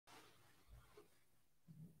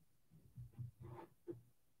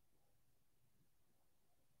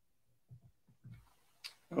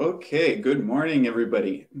Okay, good morning,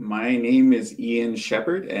 everybody. My name is Ian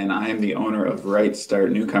Shepard, and I am the owner of Right Start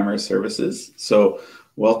Newcomer Services. So,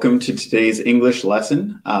 welcome to today's English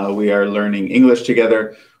lesson. We are learning English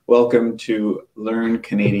together. Welcome to Learn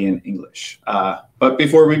Canadian English. But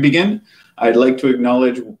before we begin, I'd like to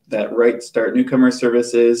acknowledge that Right Start Newcomer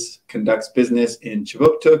Services conducts business in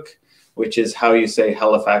Chibuktuk, which is how you say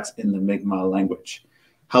Halifax in the Mi'kmaq language.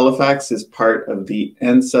 Halifax is part of the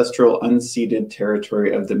ancestral unceded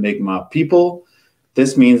territory of the Mi'kmaq people.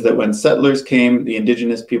 This means that when settlers came, the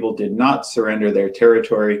Indigenous people did not surrender their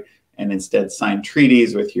territory and instead signed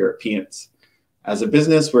treaties with Europeans. As a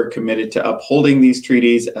business, we're committed to upholding these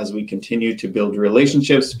treaties as we continue to build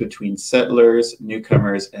relationships between settlers,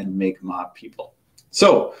 newcomers, and Mi'kmaq people.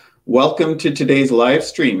 So, welcome to today's live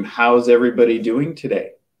stream. How's everybody doing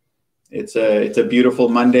today? It's a beautiful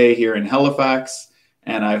Monday here in Halifax,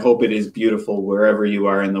 and I hope it is beautiful wherever you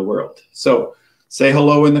are in the world. So say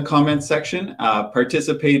hello in the comments section.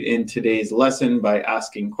 Participate in today's lesson by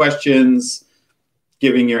asking questions,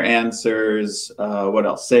 giving your answers, what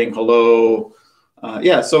else? Saying hello.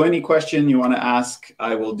 So any question you want to ask,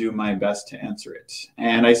 I will do my best to answer it.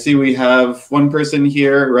 And I see we have one person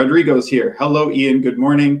here. Rodrigo's here. Hello, Ian. Good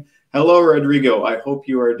morning. Hello, Rodrigo. I hope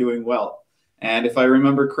you are doing well. And if I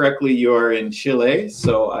remember correctly, you are in Chile,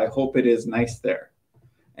 so I hope it is nice there.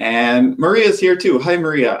 And Maria's here too. Hi,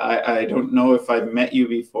 Maria. I don't know if I've met you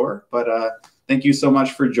before, but thank you so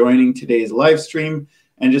much for joining today's live stream.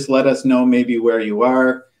 And just let us know maybe where you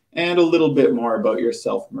are and a little bit more about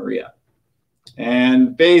yourself, Maria.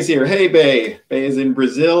 And Bay's here. Hey, Bay. Bay is in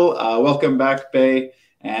Brazil. Welcome back, Bay.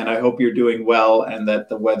 And I hope you're doing well and that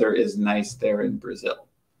the weather is nice there in Brazil.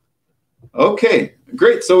 Okay,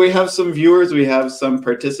 great. So we have some viewers. We have some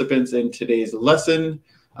participants in today's lesson.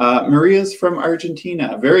 Maria's from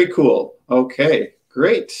Argentina. Very cool. Okay,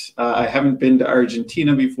 great. I haven't been to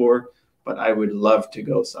Argentina before, but I would love to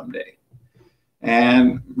go someday.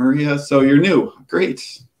 And Maria, so you're new.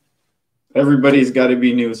 Great. Everybody's got to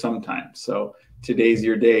be new sometime. So today's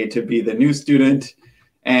your day to be the new student.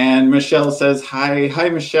 And Michelle says, hi. Hi,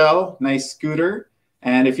 Michelle. Nice scooter.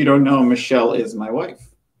 And if you don't know, Michelle is my wife.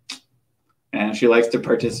 And she likes to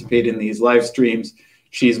participate in these live streams.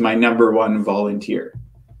 She's my #1 volunteer.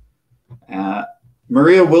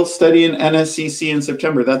 Maria will study in NSCC in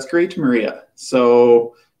September. That's great, Maria.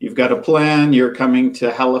 So you've got a plan. You're coming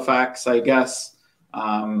to Halifax, I guess.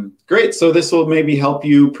 Great. So this will maybe help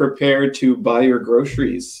you prepare to buy your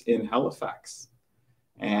groceries in Halifax.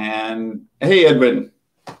 And hey, Edwin,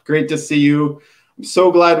 great to see you. I'm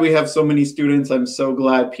so glad we have so many students. I'm so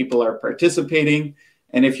glad people are participating.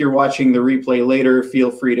 And if you're watching the replay later, feel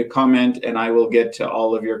free to comment and I will get to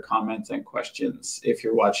all of your comments and questions if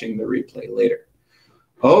you're watching the replay later.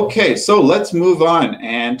 Okay, so let's move on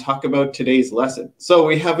and talk about today's lesson. So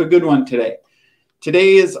we have a good one today.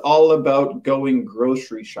 Today is all about going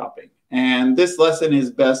grocery shopping. And this lesson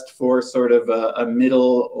is best for sort of a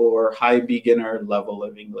middle or high beginner level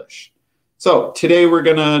of English. So today we're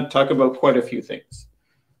gonna talk about quite a few things.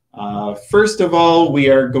 First of all, we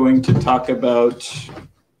are going to talk about,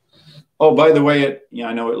 oh, by the way,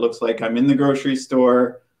 I know it looks like I'm in the grocery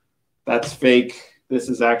store. That's fake. This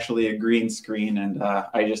is actually a green screen, and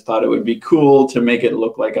I just thought it would be cool to make it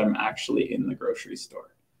look like I'm actually in the grocery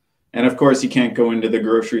store. And of course, you can't go into the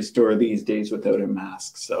grocery store these days without a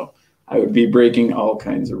mask, so I would be breaking all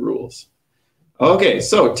kinds of rules. Okay,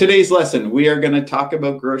 so today's lesson, we are going to talk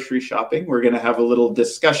about grocery shopping. We're going to have a little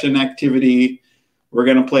discussion activity. We're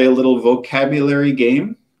going to play a little vocabulary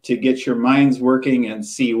game to get your minds working and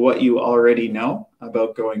see what you already know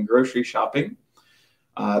about going grocery shopping.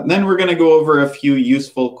 Then we're going to go over a few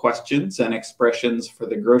useful questions and expressions for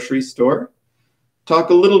the grocery store.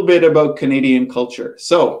 Talk a little bit about Canadian culture.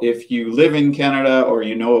 So if you live in Canada or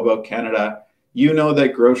you know about Canada, you know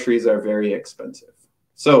that groceries are very expensive.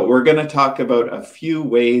 So we're going to talk about a few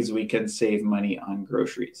ways we can save money on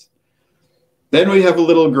groceries. Then we have a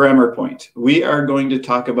little grammar point. We are going to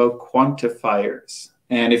talk about quantifiers.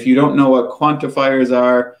 And if you don't know what quantifiers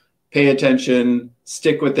are, pay attention,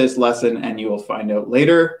 stick with this lesson, and you will find out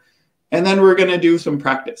later. And then we're going to do some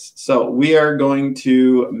practice. So we are going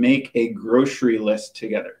to make a grocery list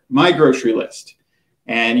together, my grocery list.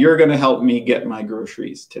 And you're going to help me get my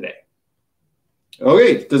groceries today.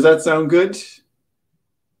 Okay, does that sound good?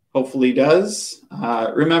 Hopefully does.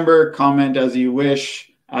 Remember, comment as you wish,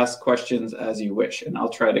 ask questions as you wish, and I'll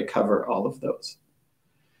try to cover all of those.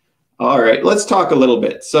 All right, let's talk a little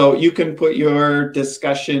bit. So you can put your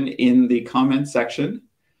discussion in the comment section.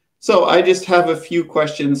 So I just have a few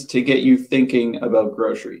questions to get you thinking about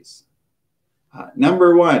groceries.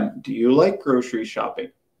 Number 1, do you like grocery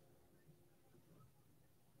shopping?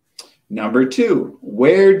 Number 2,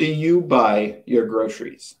 where do you buy your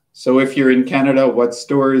groceries? So if you're in Canada, what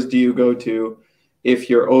stores do you go to? If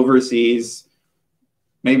you're overseas,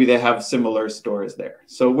 maybe they have similar stores there.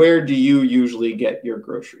 So where do you usually get your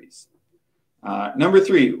groceries? Number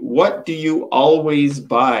 3, what do you always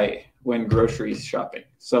buy when grocery shopping?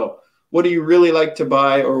 So what do you really like to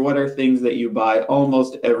buy, or what are things that you buy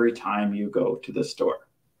almost every time you go to the store?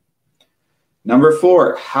 Number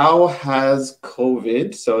 4, how has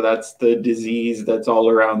COVID, so that's the disease that's all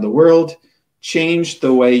around the world, changed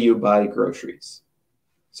the way you buy groceries?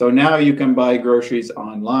 So now you can buy groceries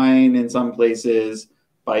online in some places,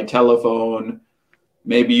 by telephone,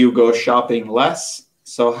 maybe you go shopping less.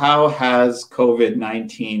 So how has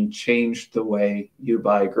COVID-19 changed the way you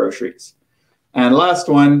buy groceries? And last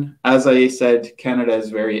one, as I said, Canada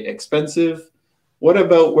is very expensive. What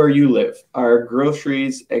about where you live? Are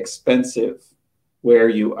groceries expensive where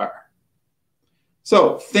you are?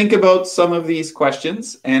 So think about some of these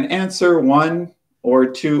questions and answer 1 or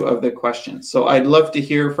 2 of the questions. So I'd love to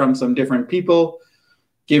hear from some different people,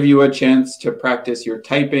 give you a chance to practice your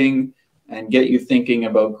typing and get you thinking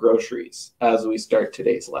about groceries as we start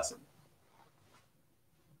today's lesson.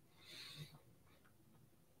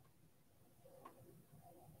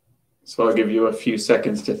 So I'll give you a few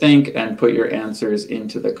seconds to think and put your answers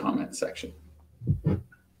into the comment section.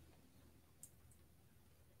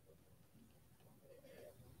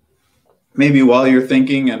 Maybe while you're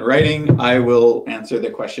thinking and writing, I will answer the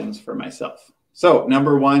questions for myself. So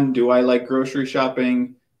number 1, do I like grocery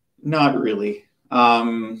shopping? Not really.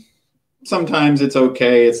 Sometimes it's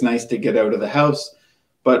okay. It's nice to get out of the house.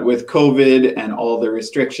 But with COVID and all the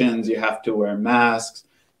restrictions, you have to wear masks.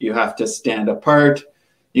 You have to stand apart.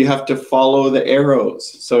 You have to follow the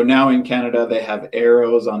arrows. So now in Canada, they have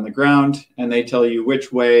arrows on the ground and they tell you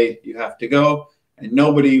which way you have to go, and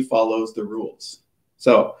nobody follows the rules.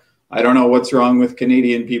 So I don't know what's wrong with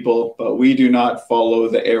Canadian people, but we do not follow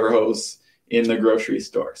the arrows in the grocery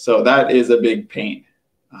store. So that is a big pain.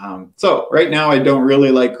 So right now I don't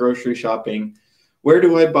really like grocery shopping. Where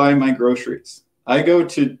do I buy my groceries? I go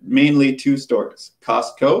to mainly 2 stores,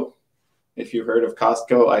 Costco. If you've heard of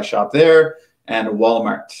Costco, I shop there, and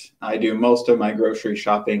Walmart. I do most of my grocery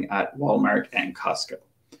shopping at Walmart and Costco.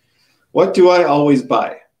 What do I always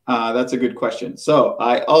buy? That's a good question. So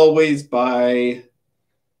I always buy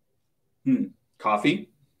coffee,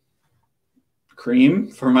 cream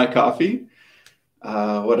for my coffee.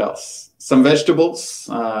 What else? Some vegetables,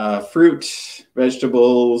 fruit,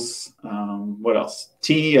 vegetables. What else?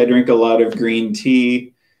 Tea. I drink a lot of green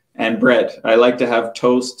tea, and bread. I like to have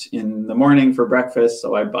toast in the morning for breakfast,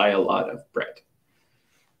 so I buy a lot of bread.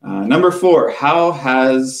 Number 4, how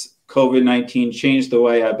has COVID-19 changed the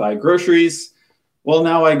way I buy groceries? Well,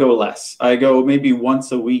 now I go less. I go maybe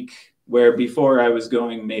once a week, where before I was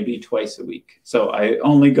going maybe twice a week. So I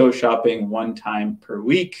only go shopping 1 time per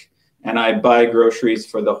week, and I buy groceries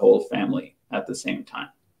for the whole family at the same time.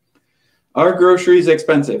 Are groceries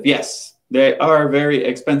expensive? Yes, they are very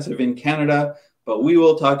expensive in Canada, but we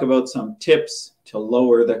will talk about some tips to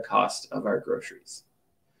lower the cost of our groceries.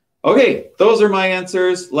 Okay, those are my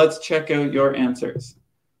answers. Let's check out your answers.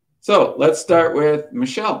 So let's start with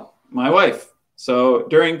Michelle, my wife. So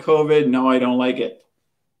during COVID, no, I don't like it.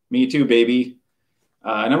 Me too, baby.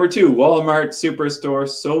 Number 2, Walmart, Superstore,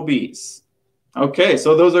 Sobeys. Okay,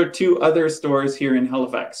 so those are 2 other stores here in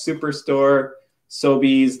Halifax. Superstore,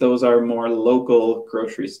 Sobeys, those are more local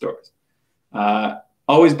grocery stores.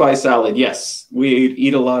 Always buy salad. Yes, we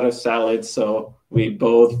eat a lot of salad, so we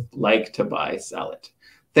both like to buy salad.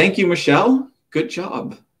 Thank you, Michelle. Good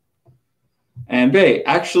job. And Bay,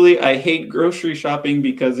 actually, I hate grocery shopping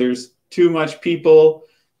because there's too much people,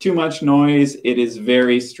 too much noise. It is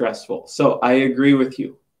very stressful. So I agree with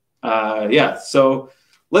you. Yeah, so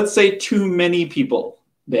let's say too many people,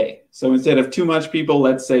 Bay. So instead of too much people,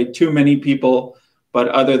 let's say too many people. But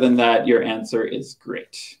other than that, your answer is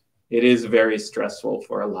great. It is very stressful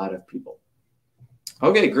for a lot of people.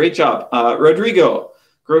 Okay, great job. Rodrigo,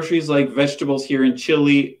 groceries like vegetables here in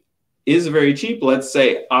Chile is very cheap. Let's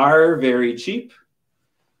say are very cheap.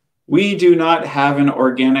 We do not have an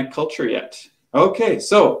organic culture yet. Okay,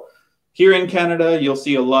 so here in Canada, you'll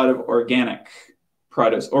see a lot of organic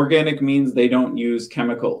produce. Organic means they don't use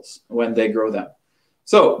chemicals when they grow them.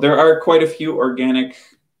 So there are quite a few organic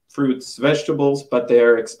fruits, vegetables, but they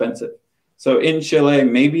are expensive. So in Chile,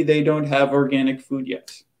 maybe they don't have organic food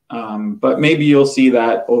yet, but maybe you'll see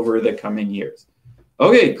that over the coming years.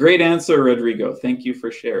 Okay, great answer, Rodrigo. Thank you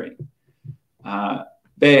for sharing.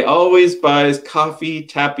 They always buys coffee,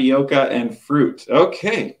 tapioca, and fruit.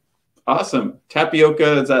 Okay, awesome.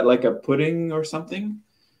 Tapioca, is that like a pudding or something?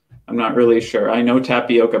 I'm not really sure. I know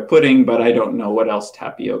tapioca pudding, but I don't know what else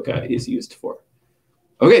tapioca is used for.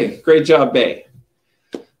 Okay, great job, Bay.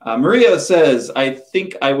 Maria says, I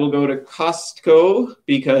think I will go to Costco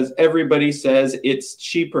because everybody says it's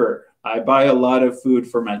cheaper. I buy a lot of food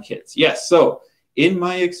for my kids. Yes, so in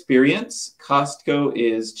my experience, Costco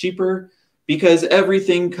is cheaper because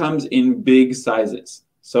everything comes in big sizes.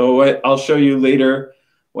 So I'll show you later,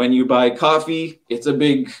 when you buy coffee, it's a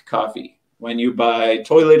big coffee. When you buy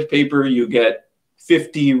toilet paper, you get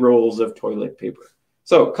 50 rolls of toilet paper.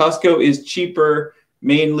 So Costco is cheaper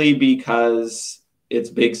mainly because it's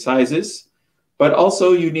big sizes, but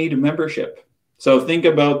also you need a membership. So think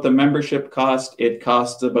about the membership cost. It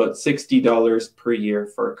costs about $60 per year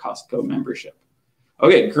for a Costco membership.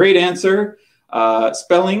 Okay, great answer.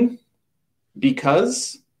 Spelling,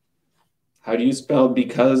 because. How do you spell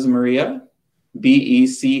because, Maria?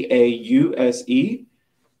 B-E-C-A-U-S-E.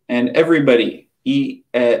 And everybody,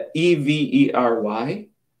 E-V-E-R-Y,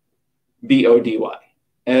 B-O-D-Y.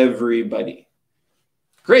 Everybody.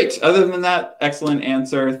 Great. Other than that, excellent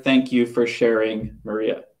answer. Thank you for sharing,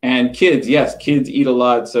 Maria. And kids, yes, kids eat a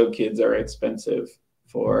lot, so kids are expensive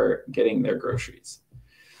for getting their groceries.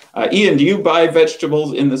 Ian, do you buy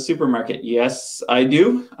vegetables in the supermarket? Yes, I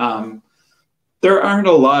do. There aren't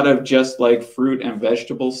a lot of just like fruit and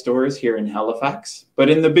vegetable stores here in Halifax, but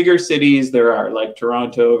in the bigger cities there are, like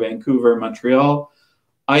Toronto, Vancouver, Montreal.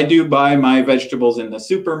 I do buy my vegetables in the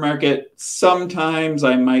supermarket. Sometimes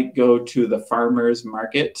I might go to the farmer's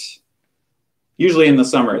market. Usually in the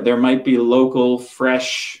summer, there might be local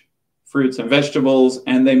fresh fruits and vegetables,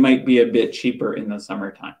 and they might be a bit cheaper in the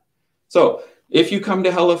summertime. So if you come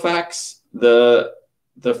to Halifax, the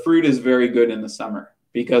fruit is very good in the summer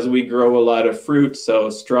because we grow a lot of fruit. So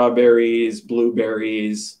strawberries,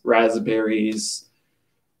 blueberries, raspberries,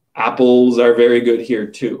 apples are very good here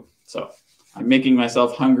too. So I'm making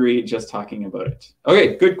myself hungry just talking about it.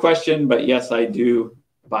 Okay, good question, but yes, I do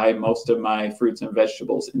buy most of my fruits and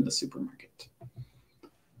vegetables in the supermarket.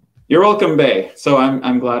 You're welcome, Bay. So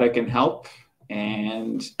I'm glad I can help.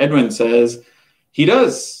 And Edwin says he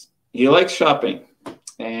does. He likes shopping.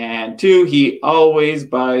 And 2, he always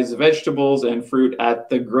buys vegetables and fruit at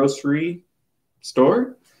the grocery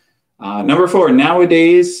store. Number 4,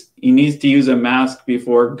 nowadays, he needs to use a mask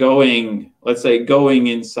before going, let's say, going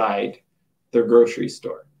inside the grocery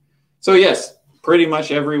store. So yes, pretty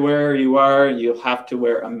much everywhere you are, you'll have to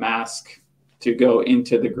wear a mask to go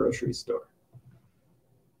into the grocery store.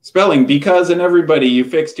 Spelling, because and everybody, you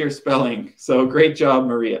fixed your spelling. So great job,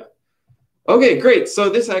 Maria. Okay, great. So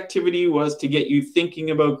this activity was to get you thinking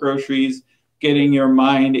about groceries, getting your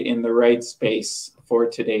mind in the right space for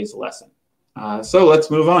today's lesson. So let's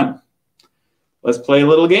move on. Let's play a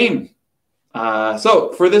little game.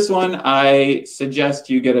 So for this one, I suggest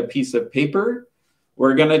you get a piece of paper.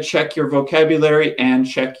 We're going to check your vocabulary and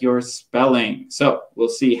check your spelling. So we'll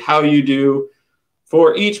see how you do.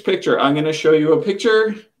 For each picture, I'm going to show you a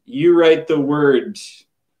picture. You write the word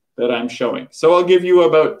that I'm showing. So I'll give you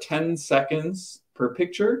about 10 seconds per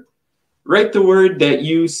picture. Write the word that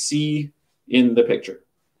you see in the picture.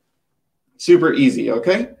 Super easy,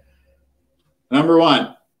 okay? Number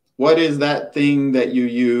 1, what is that thing that you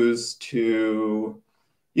use to...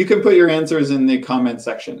 You can put your answers in the comment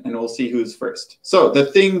section and we'll see who's first. So the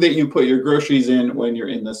thing that you put your groceries in when you're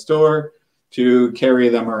in the store to carry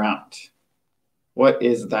them around. What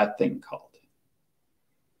is that thing called?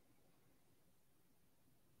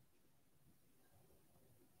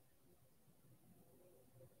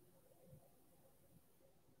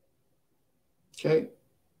 Okay.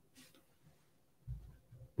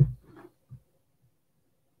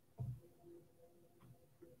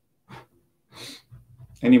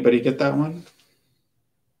 Anybody get that one?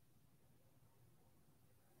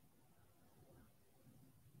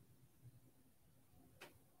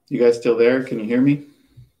 You guys still there? Can you hear me?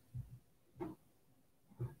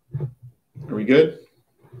 Are we good?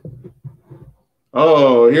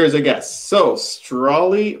 Oh, here's a guess. So,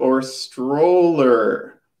 trolley or stroller?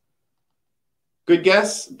 Good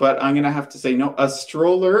guess, but I'm going to have to say no. A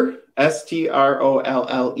stroller, S-T-R-O-L-L-E-R,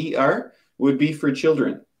 would be for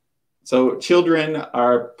children. So children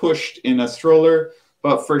are pushed in a stroller,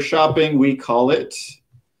 but for shopping, we call it,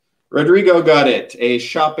 Rodrigo got it, a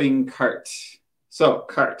shopping cart. So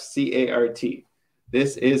cart, C-A-R-T.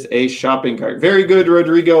 This is a shopping cart. Very good,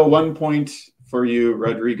 Rodrigo. 1 point for you,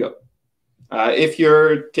 Rodrigo. If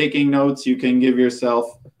you're taking notes, you can give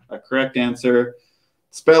yourself a correct answer.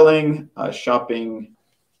 Spelling, a shopping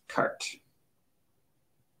cart.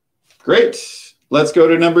 Great. Let's go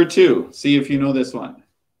to number 2. See if you know this one.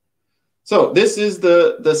 So this is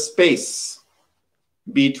the space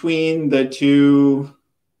between the two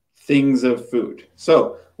things of food.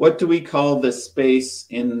 So what do we call the space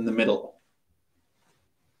in the middle?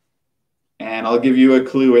 And I'll give you a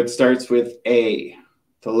clue. It starts with A,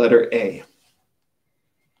 the letter A.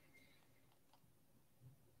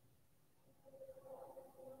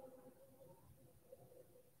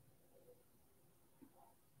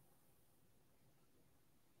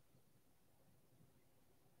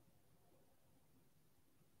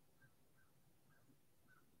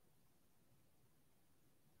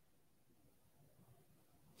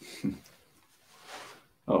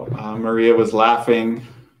 Oh, Maria was laughing.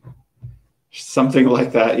 Something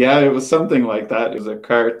like that. Yeah, it was something like that. It was a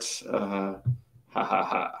cart. Ha ha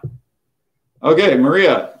ha. Okay,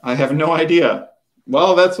 Maria, I have no idea.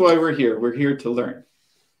 Well, that's why we're here. We're here to learn.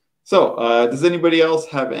 So does anybody else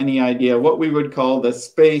have any idea what we would call the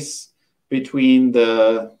space between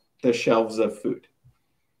the shelves of food?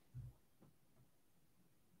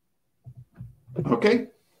 Okay.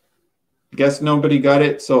 Guess nobody got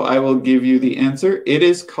it, so I will give you the answer. It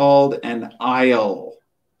is called an aisle.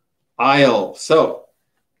 Aisle. So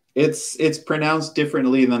it's pronounced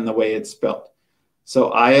differently than the way it's spelled.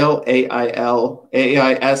 So aisle, A-I-L,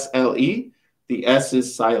 A-I-S-L-E, the S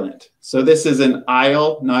is silent. So this is an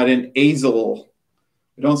aisle, not an aisle.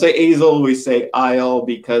 We don't say aisle, we say aisle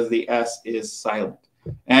because the S is silent.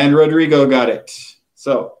 And Rodrigo got it.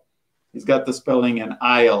 So he's got the spelling an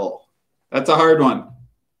aisle. That's a hard one.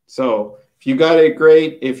 So if you got it,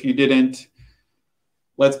 great. If you didn't,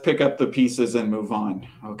 let's pick up the pieces and move on,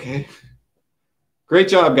 okay? Great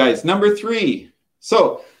job, guys. Number 3.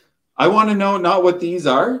 So I want to know not what these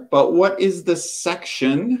are, but what is the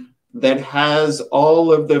section that has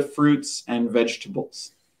all of the fruits and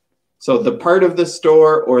vegetables? So the part of the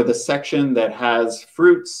store or the section that has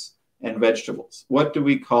fruits and vegetables. What do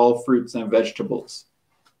we call fruits and vegetables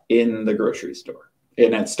in the grocery store?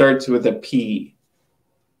 And it starts with a P.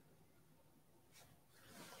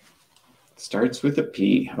 Starts with a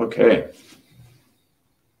P. Okay.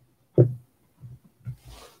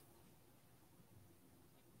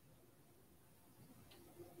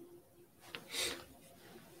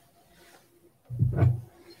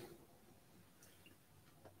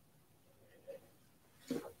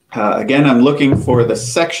 Again, I'm looking for the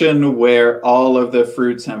section where all of the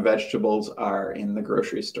fruits and vegetables are in the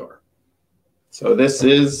grocery store. So this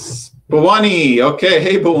is Bawani. Okay,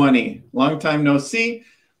 hey Bawani, long time no see.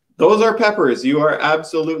 Those are peppers. You are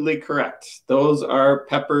absolutely correct. Those are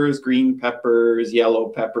peppers, green peppers, yellow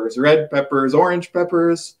peppers, red peppers, orange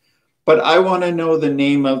peppers. But I want to know the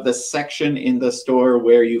name of the section in the store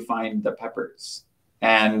where you find the peppers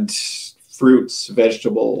and fruits,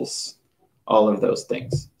 vegetables, all of those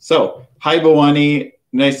things. So, hi Bawani,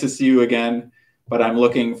 nice to see you again, but I'm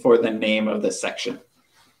looking for the name of the section.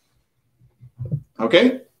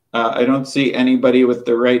 Okay, I don't see anybody with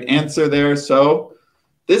the right answer there, so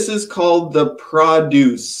this is called the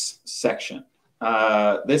produce section.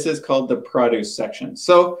 This is called the produce section.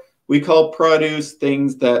 So we call produce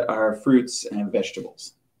things that are fruits and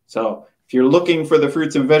vegetables. So if you're looking for the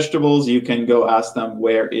fruits and vegetables, you can go ask them,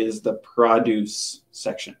 where is the produce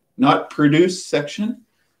section? Not produce section,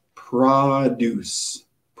 produce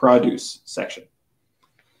section.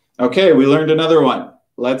 Okay, we learned another one.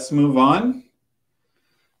 Let's move on.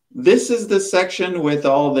 This is the section with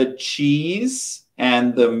all the cheese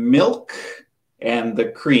and the milk and the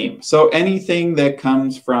cream. So anything that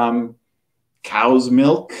comes from cow's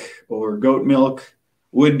milk or goat milk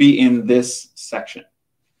would be in this section.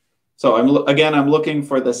 So I'm looking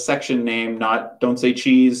for the section name, don't say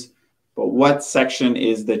cheese, but what section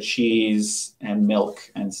is the cheese and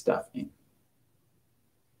milk and stuff in?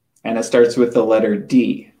 And it starts with the letter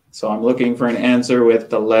D. So I'm looking for an answer with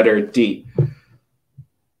the letter D.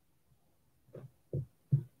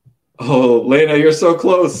 Oh, Lena, you're so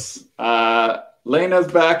close.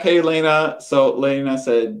 Lena's back. Hey, Lena. So Lena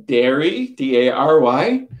said dairy,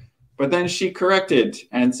 D-A-R-Y, but then she corrected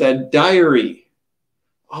and said diary.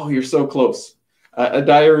 Oh, you're so close. A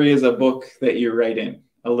diary is a book that you write in.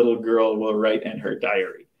 A little girl will write in her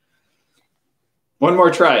diary. One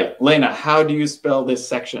more try. Lena, how do you spell this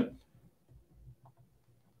section?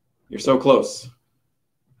 You're so close.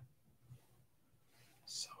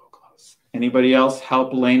 So close. Anybody else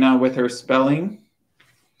help Lena with her spelling?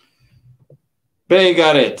 Bay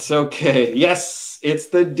got it. Okay. Yes, it's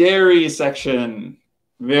the dairy section.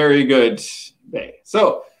 Very good, Bay.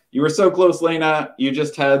 So you were so close, Lena. You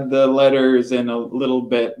just had the letters in a little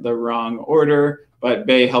bit the wrong order, but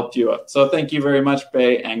Bay helped you out. So thank you very much,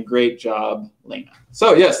 Bay, and great job, Lena.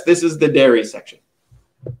 So yes, this is the dairy section.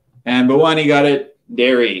 And Bawani got it,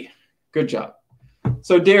 dairy. Good job.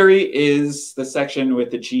 So dairy is the section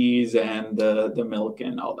with the cheese and the milk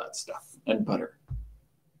and all that stuff and butter.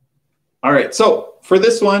 All right, so for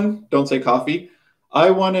this one, don't say coffee.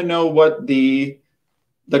 I want to know what the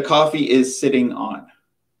coffee is sitting on.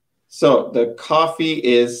 So the coffee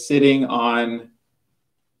is sitting on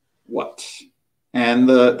what? And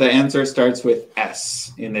the answer starts with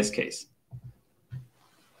S in this case.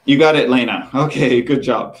 You got it, Lena. Okay, good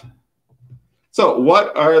job. So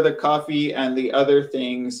what are the coffee and the other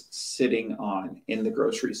things sitting on in the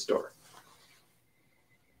grocery store?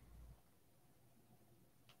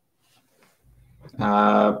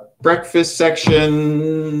 Breakfast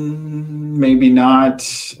section, maybe not.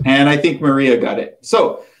 And I think Maria got it.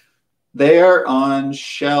 So they are on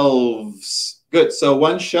shelves. Good. So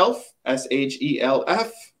one shelf,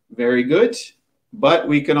 S-H-E-L-F. Very good. But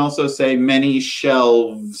we can also say many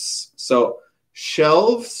shelves. So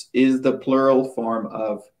shelves is the plural form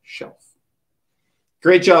of shelf.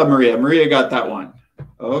 Great job, Maria. Maria got that one.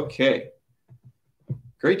 Okay.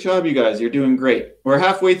 Great job, you guys. You're doing great. We're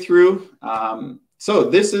halfway through. So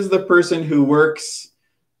this is the person who works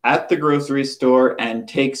at the grocery store and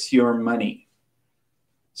takes your money.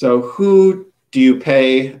 So who do you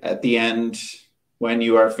pay at the end when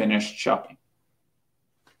you are finished shopping?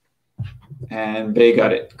 And Bay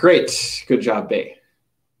got it. Great. Good job, Bay.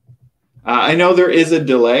 I know there is a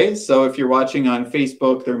delay. So if you're watching on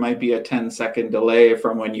Facebook, there might be a 10-second delay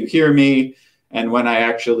from when you hear me and when I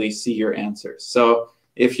actually see your answers. So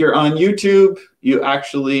if you're on YouTube, you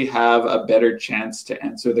actually have a better chance to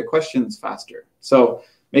answer the questions faster. So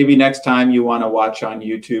maybe next time you want to watch on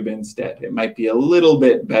YouTube instead. It might be a little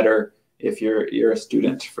bit better if you're a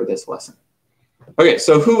student for this lesson. Okay,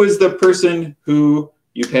 so who is the person who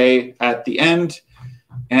you pay at the end?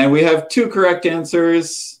 And we have two correct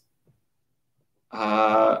answers.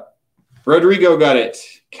 Rodrigo got it.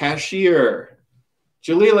 Cashier.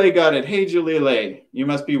 Jalile got it. Hey, Jalile, you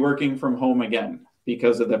must be working from home again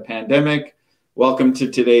because of the pandemic. Welcome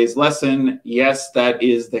to today's lesson. Yes, that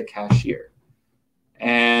is the cashier.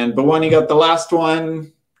 And Bawani got the last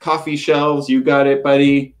one. Coffee shelves. You got it,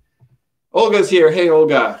 buddy. Olga's here. Hey,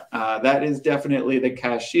 Olga. That is definitely the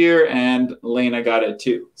cashier, and Lena got it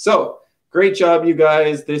too. So great job, you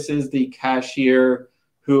guys. This is the cashier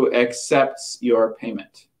who accepts your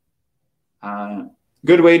payment.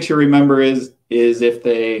 Good way to remember is if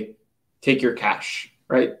they take your cash,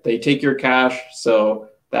 right? They take your cash, so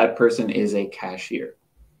that person is a cashier.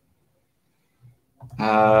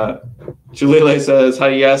 Jalile says, hi,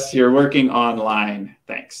 yes, you're working online.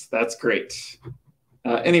 Thanks. That's great.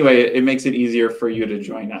 Anyway, it makes it easier for you to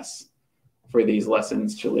join us for these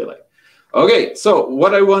lessons, Jalile. Okay, so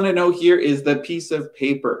what I want to know here is the piece of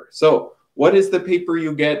paper. So what is the paper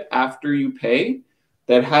you get after you pay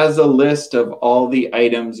that has a list of all the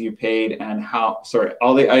items you paid and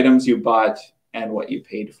all the items you bought and what you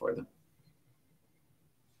paid for them?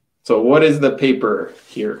 So what is the paper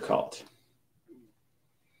here called?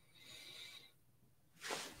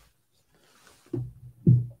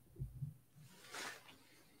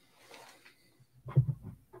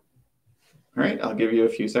 All right, I'll give you a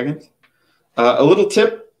few seconds. A little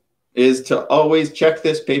tip is to always check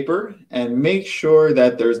this paper and make sure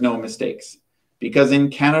that there's no mistakes. Because in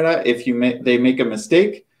Canada, if they make a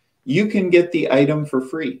mistake, you can get the item for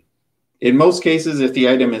free. In most cases, if the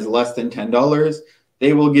item is less than $10,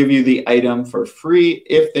 they will give you the item for free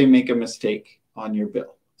if they make a mistake on your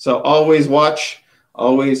bill. So always watch,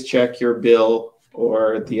 always check your bill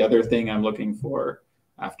or the other thing I'm looking for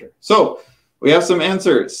after. So we have some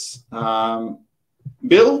answers.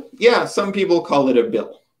 Bill, yeah, some people call it a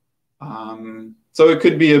bill. So it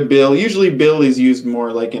could be a bill. Usually bill is used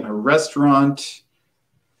more like in a restaurant.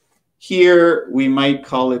 Here, we might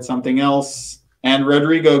call it something else. And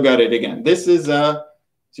Rodrigo got it again. This is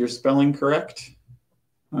your spelling correct?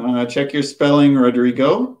 Check your spelling,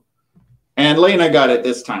 Rodrigo. And Lena got it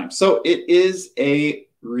this time. So it is a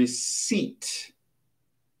receipt.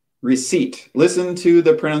 Receipt. Listen to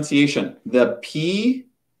the pronunciation. The P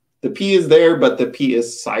is there, but the P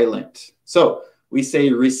is silent. So we say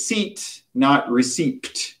receipt, not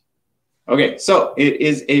receipt. Okay, so it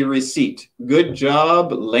is a receipt. Good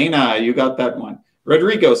job, Lena. You got that one.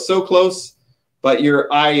 Rodrigo, so close, but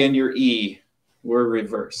your I and your E were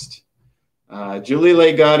reversed.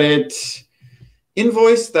 Jalile got it.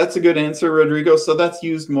 Invoice, that's a good answer, Rodrigo. So that's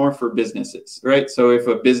used more for businesses, right? So if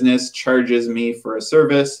a business charges me for a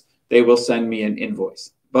service, they will send me an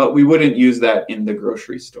invoice. But we wouldn't use that in the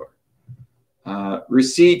grocery store.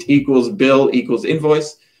 Receipt equals bill equals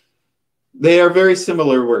invoice. They are very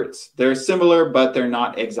similar words. They're similar, but they're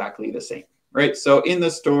not exactly the same, right? So in the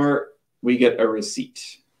store, we get a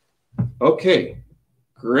receipt. Okay,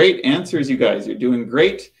 Great answers, you guys. You're doing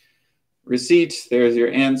great. Receipt, there's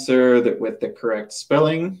your answer with the correct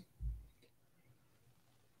spelling.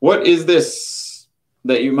 What is this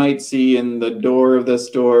that you might see in the door of the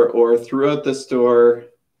store or throughout the store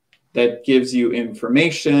that gives you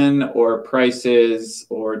information or prices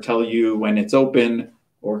or tell you when it's open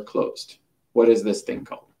or closed? What is this thing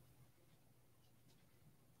called?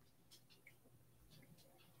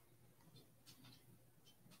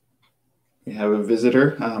 We have a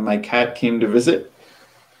visitor. My cat came to visit.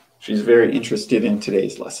 She's very interested in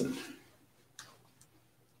today's lesson.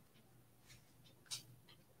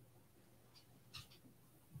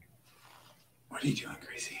 What are you doing,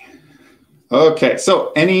 Gracie? Okay,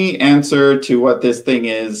 so any answer to what this thing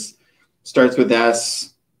is starts with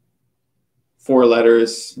S, 4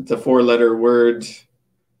 letters. It's a 4-letter word,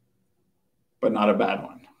 but not a bad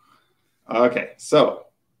one. Okay, so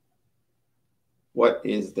what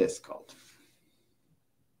is this called?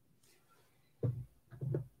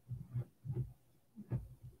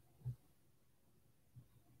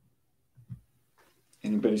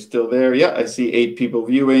 Anybody still there? Yeah, I see 8 people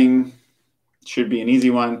viewing. Should be an easy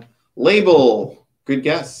one. Label. Good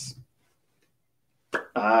guess.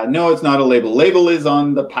 No, it's not a label. Label is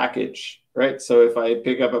on the package, right? So if I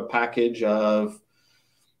pick up a package of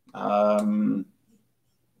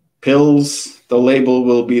pills, the label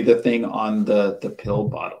will be the thing on the pill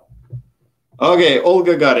bottle. Okay,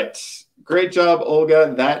 Olga got it. Great job,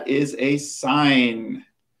 Olga. That is a sign.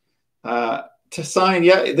 To sign,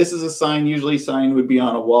 yeah, this is a sign. Usually sign would be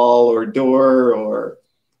on a wall or door or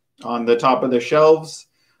on the top of the shelves.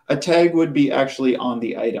 A tag would be actually on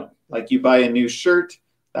the item. Like you buy a new shirt,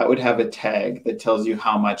 that would have a tag that tells you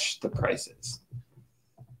how much the price is.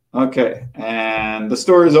 Okay, and the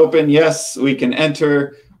store is open. Yes, we can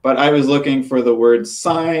enter, but I was looking for the word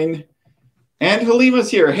sign. And Halima's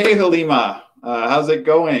here. Hey, Halima, how's it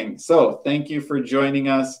going? So thank you for joining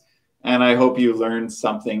us, and I hope you learned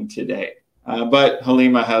something today. But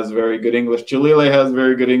Halima has very good English. Jalila has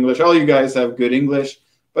very good English. All you guys have good English,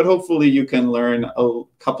 but hopefully you can learn a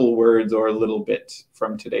couple words or a little bit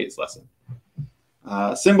from today's lesson.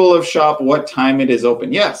 Symbol of shop, what time it is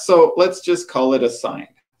open. Yeah, so let's just call it a sign.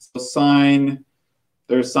 So sign,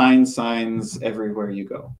 there's signs everywhere you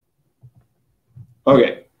go.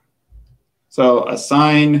 Okay, so a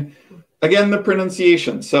sign, again, the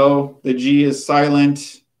pronunciation. So the G is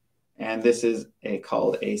silent. And this is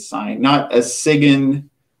called a sign, not a sign,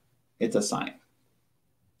 it's a sign.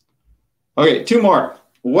 Okay, 2 more.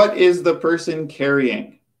 What is the person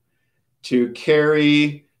carrying? To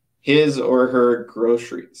carry his or her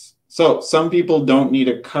groceries. So some people don't need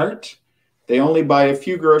a cart. They only buy a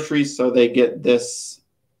few groceries, so they get this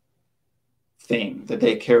thing that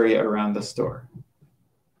they carry around the store.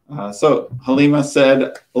 So Halima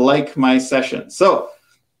said, like my session. So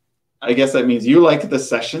I guess that means you like the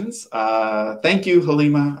sessions. Thank you,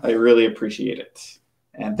 Halima. I really appreciate it.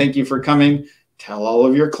 And thank you for coming. Tell all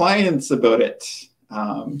of your clients about it.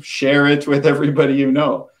 Share it with everybody you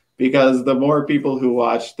know, because the more people who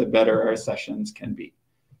watch, the better our sessions can be.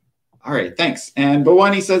 All right, thanks. And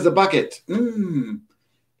Bawani says a bucket.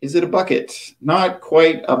 Is it a bucket? Not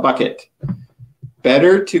quite a bucket.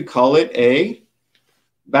 Better to call it a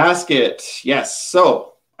basket. Yes,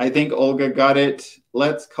 so I think Olga got it.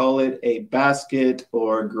 Let's call it a basket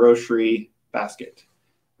or grocery basket.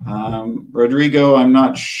 Rodrigo, I'm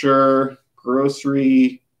not sure.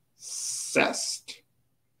 Grocery cest.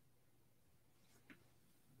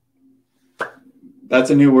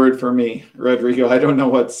 That's a new word for me, Rodrigo. I don't know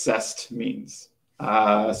what cest means.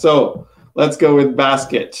 So let's go with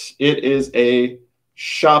basket. It is a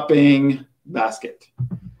shopping basket.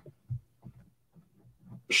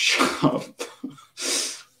 Shop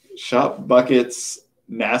buckets,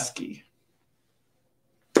 nasky.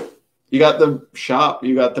 You got the shop,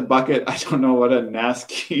 you got the bucket. I don't know what a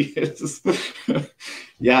nasky is.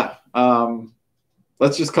 Yeah,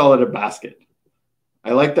 let's just call it a basket.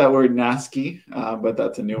 I like that word nasky, but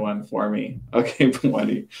that's a new one for me. Okay,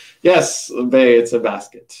 Bwani. Yes, Bay, it's a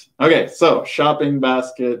basket. Okay, so shopping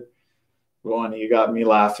basket. Bwani, you got me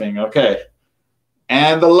laughing. Okay,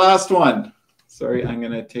 and the last one. Sorry, I'm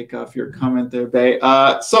going to take off your comment there, Bay.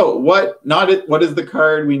 So what is the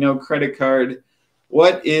card? We know credit card.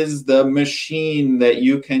 What is the machine that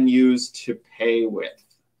you can use to pay with?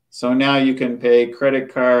 So now you can pay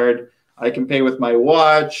credit card. I can pay with my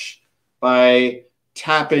watch by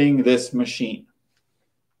tapping this machine.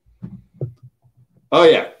 Oh,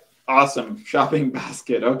 yeah. Awesome. Shopping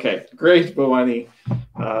basket. Okay, great, Bawani.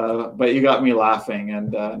 But you got me laughing,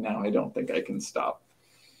 and now I don't think I can stop.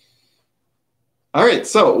 All right,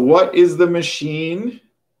 so what is the machine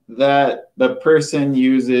that the person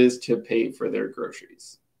uses to pay for their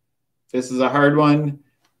groceries? This is a hard one,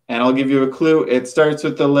 and I'll give you a clue. It starts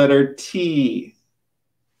with the letter T.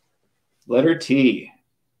 Letter T.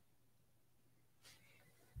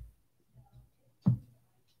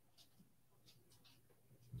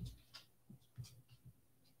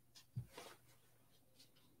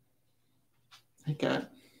 Okay.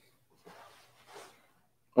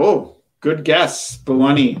 Oh, good guess,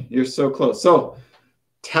 Bawani. You're so close. So,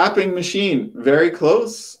 tapping machine, very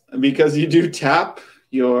close, because you do tap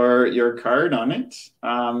your card on it,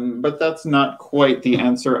 but that's not quite the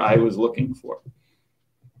answer I was looking for.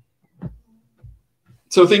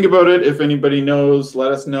 So think about it. If anybody knows,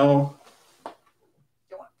 let us know.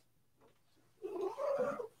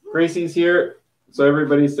 Gracie's here, so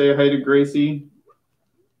everybody say hi to Gracie.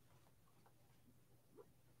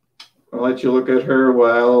 I'll let you look at her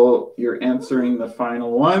while you're answering the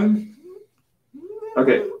final one.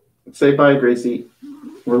 Okay, say bye, Gracie.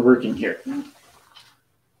 We're working here.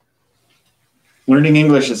 Learning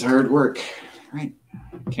English is hard work, right?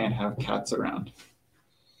 Can't have cats around.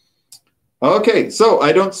 Okay, so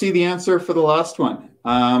I don't see the answer for the last one.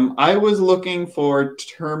 I was looking for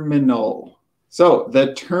terminal. So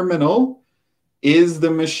the terminal is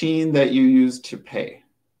the machine that you use to pay.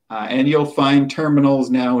 And you'll find terminals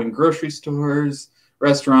now in grocery stores,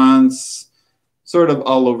 restaurants, sort of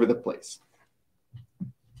all over the place.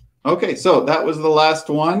 Okay, so that was the last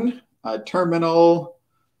one, terminal.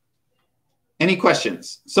 Any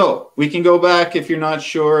questions? So we can go back if you're not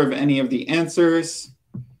sure of any of the answers.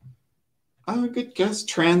 Good guess,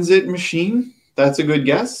 transit machine. That's a good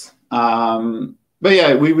guess. But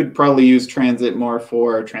yeah, we would probably use transit more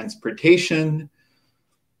for transportation.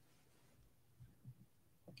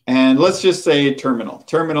 And let's just say terminal.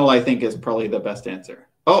 Terminal, I think, is probably the best answer.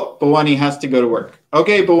 Oh, Bawani has to go to work.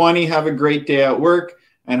 Okay, Bawani, have a great day at work,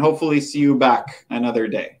 and hopefully see you back another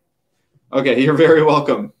day. Okay, you're very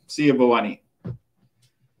welcome. See you, Bawani.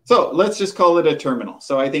 So let's just call it a terminal.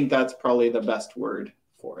 So I think that's probably the best word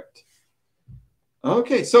for it.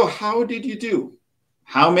 Okay, so how did you do?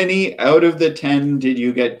 How many out of the 10 did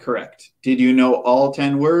you get correct? Did you know all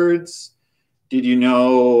 10 words? Did you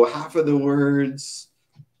know half of the words?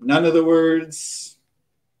 None of the words?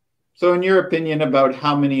 So in your opinion, about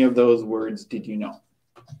how many of those words did you know?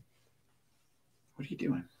 What are you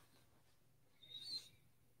doing?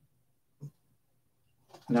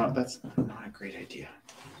 No, that's not a great idea.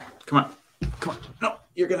 Come on. Come on. No,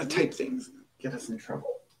 you're going to type things. Get us in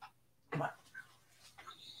trouble. Come on.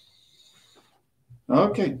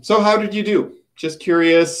 Okay, so how did you do? Just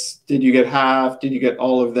curious. Did you get half? Did you get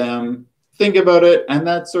all of them? Think about it, and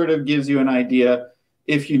that sort of gives you an idea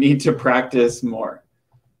if you need to practice more.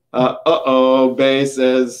 Bay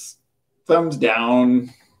says thumbs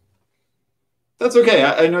down. That's okay.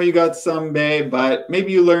 I know you got some, Bay, but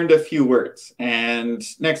maybe you learned a few words, and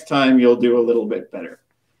next time you'll do a little bit better.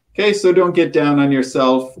 Okay, so don't get down on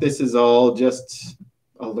yourself. This is all just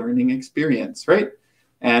a learning experience, right?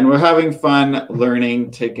 And we're having fun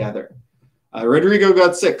learning together. Rodrigo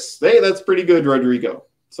got 6. Hey, that's pretty good, Rodrigo.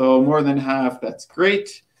 So more than half, that's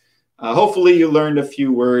great. Hopefully you learned a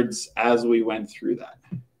few words as we went through that.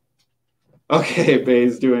 Okay,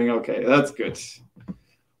 Bay's doing okay. That's good.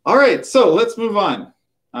 All right, so let's move on.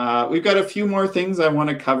 We've got a few more things I want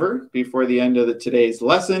to cover before the end of today's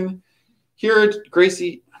lesson. Here,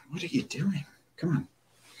 Gracie, what are you doing? Come on.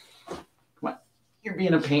 Come on. You're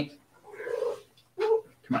being a pain.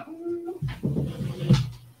 Come on.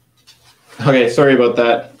 Okay, sorry about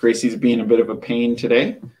that. Gracie's being a bit of a pain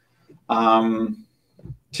today.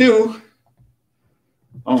 2.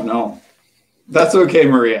 Oh, no. That's okay,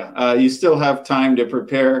 Maria. You still have time to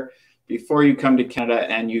prepare before you come to Canada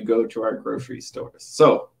and you go to our grocery stores.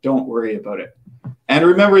 So don't worry about it. And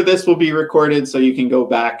remember, this will be recorded so you can go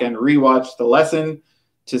back and rewatch the lesson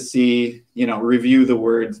to see, review the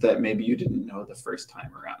words that maybe you didn't know the first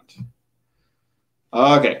time around.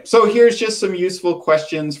 Okay, so here's just some useful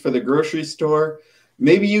questions for the grocery store.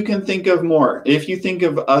 Maybe you can think of more. If you think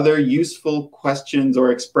of other useful questions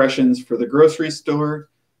or expressions for the grocery store,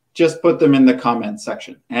 just put them in the comments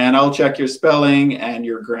section and I'll check your spelling and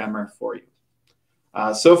your grammar for you.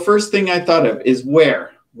 So first thing I thought of is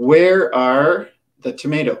where. Where are the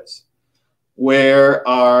tomatoes? Where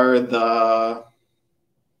are the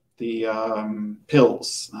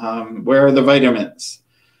pills? Where are the vitamins?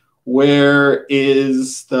 Where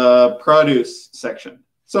is the produce section?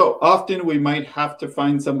 So often we might have to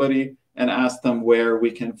find somebody and ask them where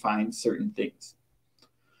we can find certain things.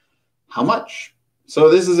 How much? So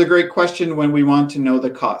this is a great question when we want to know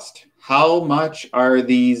the cost. How much are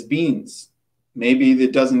these beans? Maybe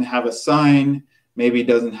it doesn't have a sign. maybe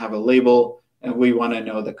doesn't have a label, and we want to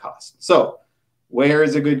know the cost. So where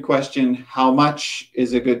is a good question? How much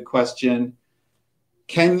is a good question?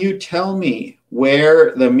 Can you tell me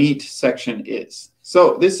where the meat section is?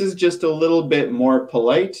 So this is just a little bit more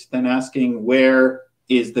polite than asking where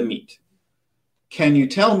is the meat. Can you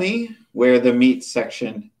tell me where the meat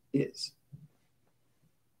section is?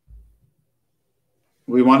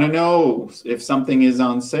 We want to know if something is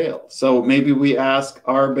on sale. So maybe we ask,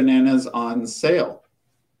 are bananas on sale?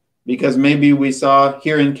 Because maybe we saw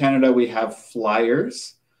here in Canada, we have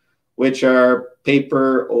flyers, which are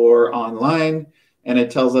paper or online, and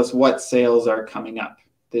it tells us what sales are coming up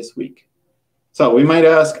this week. So we might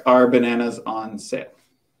ask, are bananas on sale?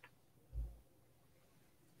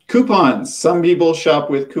 Coupons. Some people shop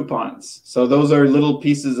with coupons. So those are little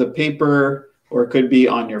pieces of paper, or it could be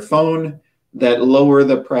on your phone, that lower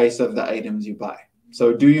the price of the items you buy.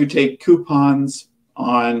 So do you take coupons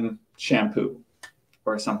on shampoo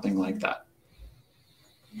or something like that?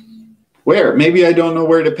 Where? Maybe I don't know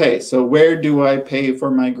where to pay. So where do I pay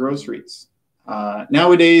for my groceries?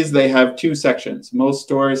 Nowadays, they have two sections. Most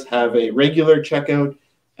stores have a regular checkout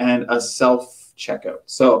and a self-checkout.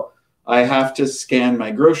 So I have to scan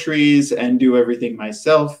my groceries and do everything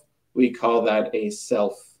myself. We call that a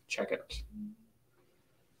self-checkout.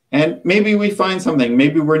 And maybe we find something.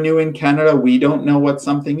 Maybe we're new in Canada. We don't know what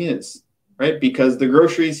something is, right? Because the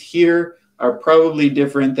groceries here are probably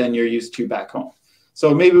different than you're used to back home.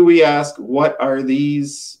 So maybe we ask, what are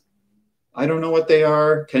these? I don't know what they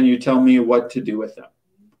are. Can you tell me what to do with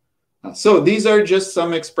them? So these are just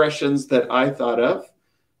some expressions that I thought of,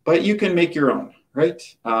 but you can make your own, right?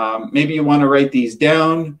 Maybe you want to write these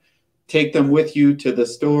down, take them with you to the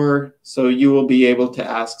store, so you will be able to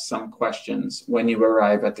ask some questions when you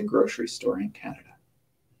arrive at the grocery store in Canada.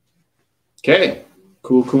 Okay,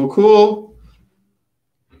 cool, cool, cool.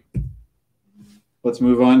 Let's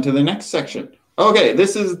move on to the next section. Okay,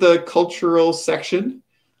 this is the cultural section.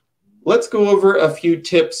 Let's go over a few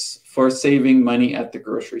tips for saving money at the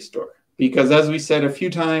grocery store. Because as we said a few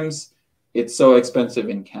times, it's so expensive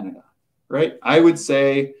in Canada, right? I would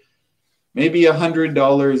say maybe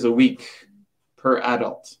 $100 a week per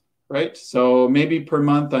adult, right? So maybe per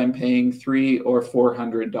month I'm paying $300 or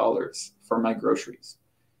 $400 for my groceries.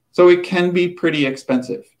 So it can be pretty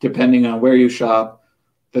expensive depending on where you shop,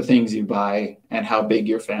 the things you buy, and how big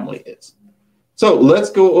your family is. So let's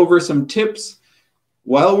go over some tips.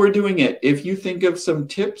 While we're doing it, if you think of some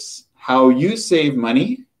tips, how you save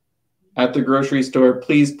money at the grocery store,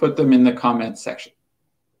 please put them in the comments section.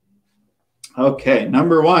 Okay,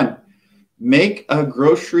 number one, make a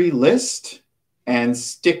grocery list and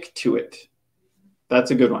stick to it.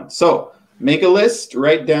 That's a good one. So make a list,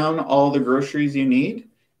 write down all the groceries you need,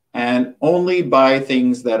 and only buy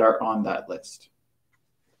things that are on that list.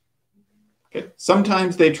 Okay.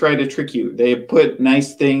 Sometimes they try to trick you. They put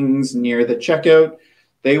nice things near the checkout.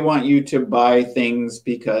 They want you to buy things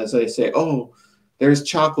because they say, oh, there's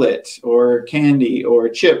chocolate or candy or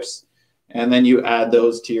chips. And then you add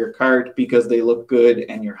those to your cart because they look good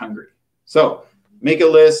and you're hungry. So make a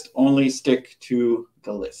list, only stick to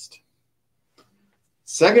the list.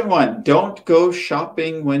 Second one, don't go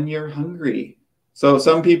shopping when you're hungry. So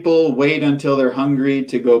some people wait until they're hungry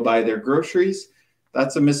to go buy their groceries.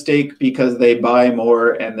 That's a mistake because they buy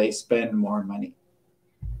more and they spend more money.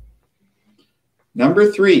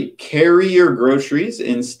 Number three, carry your groceries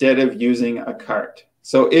instead of using a cart.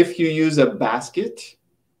 So if you use a basket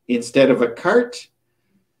instead of a cart,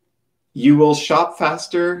 you will shop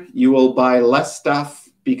faster. You will buy less stuff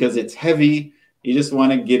because it's heavy. You just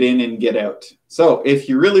want to get in and get out. So if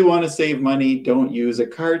you really want to save money, don't use a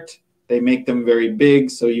cart. They make them very big,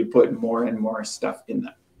 so you put more and more stuff in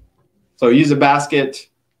them. So use a basket,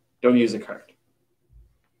 don't use a cart.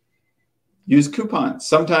 Use coupons.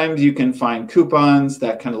 Sometimes you can find coupons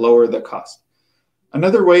that can lower the cost.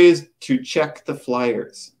 Another way is to check the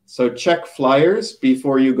flyers. So check flyers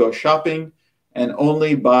before you go shopping and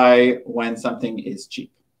only buy when something is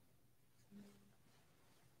cheap.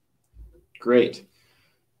 Great.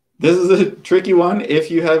 This is a tricky one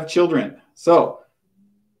if you have children. So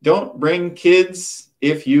don't bring kids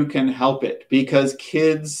if you can help it, because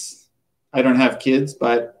kids, I don't have kids,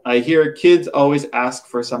 but I hear kids always ask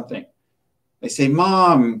for something. They say,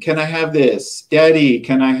 Mom, can I have this? Daddy,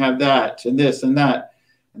 can I have that? And this and that.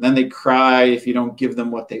 And then they cry if you don't give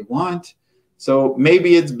them what they want. So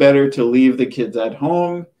maybe it's better to leave the kids at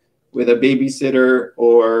home with a babysitter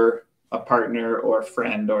or a partner or a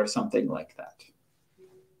friend or something like that.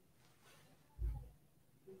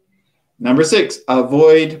 Number six,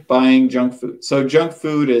 avoid buying junk food. So junk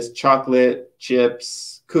food is chocolate,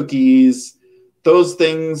 chips, cookies, those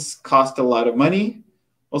things cost a lot of money.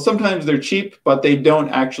 Well, sometimes they're cheap, but they don't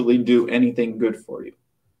actually do anything good for you,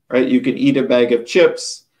 right? You could eat a bag of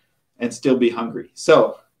chips and still be hungry.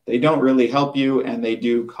 So they don't really help you, and they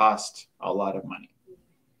do cost a lot of money.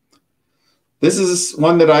 This is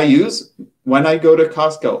one that I use. When I go to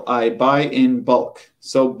Costco, I buy in bulk.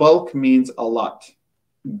 So bulk means a lot.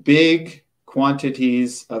 Big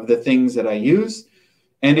quantities of the things that I use.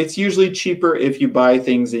 And it's usually cheaper if you buy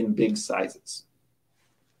things in big sizes.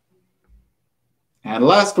 And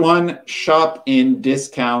last one, shop in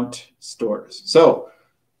discount stores. So,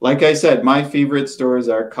 like I said, my favorite stores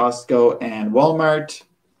are Costco and Walmart.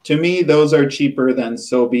 To me, those are cheaper than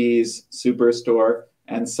Sobeys, Superstore,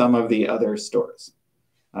 and some of the other stores.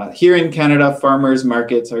 Here in Canada, farmers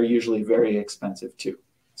markets are usually very expensive too.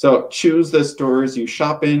 So choose the stores you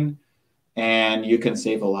shop in, and you can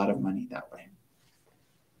save a lot of money that way.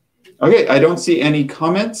 Okay, I don't see any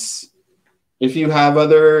comments. If you have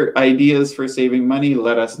other ideas for saving money,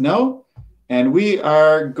 let us know. And we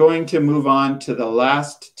are going to move on to the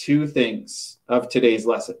last two things of today's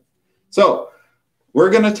lesson. So we're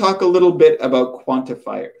going to talk a little bit about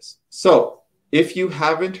quantifiers. So if you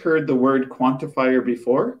haven't heard the word quantifier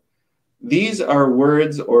before, these are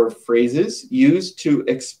words or phrases used to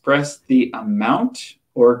express the amount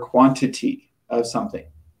or quantity of something.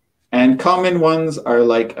 And common ones are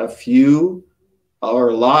like a few, or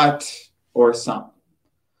a lot, or some.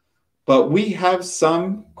 But we have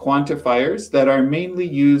some quantifiers that are mainly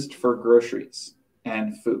used for groceries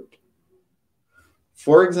and food.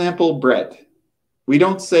 For example, bread. We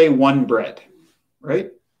don't say one bread,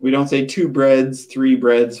 right? We don't say two breads, three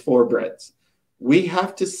breads, four breads. We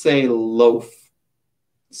have to say loaf.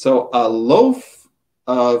 So a loaf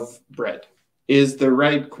of bread is the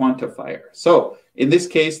right quantifier. So in this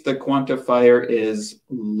case, the quantifier is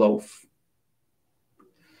loaf.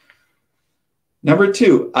 Number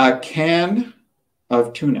two, a can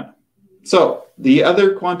of tuna. So the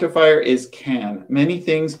other quantifier is can. Many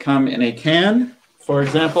things come in a can. For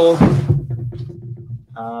example,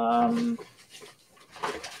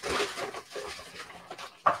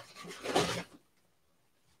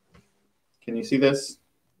 can you see this?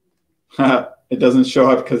 It doesn't show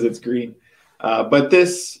up because it's green. But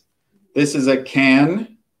this is a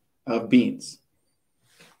can of beans.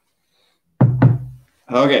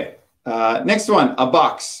 Okay. Next one, a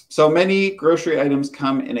box. So many grocery items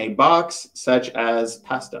come in a box, such as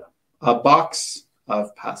pasta. A box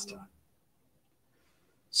of pasta.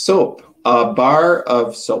 Soap, a bar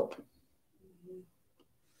of soap.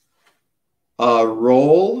 A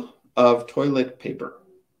roll of toilet paper.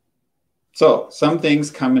 So some things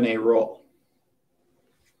come in a roll.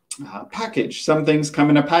 Package, some things come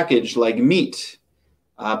in a package, like meat.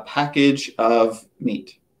 A package of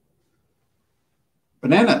meat.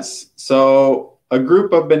 Bananas. So a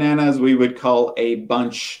group of bananas we would call a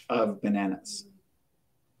bunch of bananas.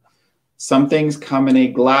 Some things come in a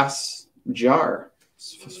glass jar.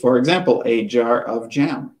 For example, a jar of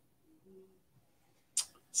jam.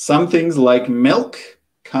 Some things like milk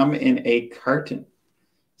come in a carton.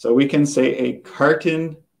 So we can say a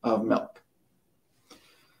carton of milk.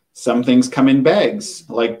 Some things come in bags,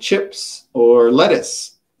 like chips or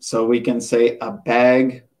lettuce. So we can say a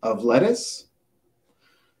bag of lettuce.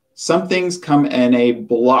 Some things come in a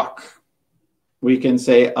block. We can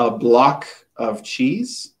say a block of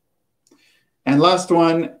cheese. And last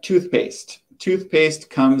one, toothpaste.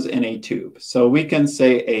 Toothpaste comes in a tube. So we can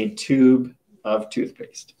say a tube of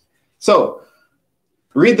toothpaste. So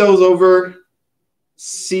read those over,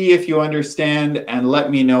 see if you understand, and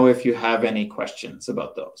let me know if you have any questions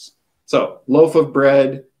about those. So loaf of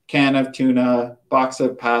bread, can of tuna, box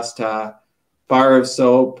of pasta, bar of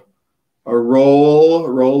soap, a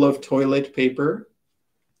roll of toilet paper,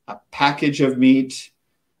 a package of meat,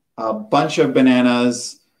 a bunch of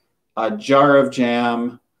bananas, a jar of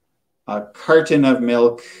jam, a carton of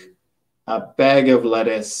milk, a bag of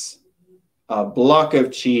lettuce, a block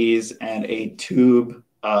of cheese, and a tube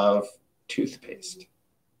of toothpaste.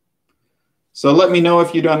 So let me know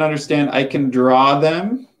if you don't understand. I can draw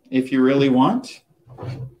them if you really want,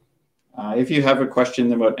 if you have a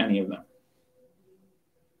question about any of them.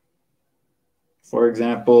 For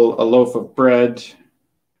example, a loaf of bread.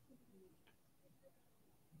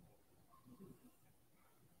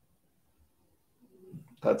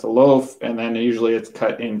 That's a loaf, and then usually it's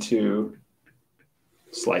cut into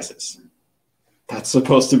slices. That's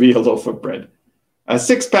supposed to be a loaf of bread. A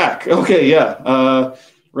six-pack. Okay, yeah.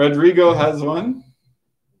 Rodrigo has one.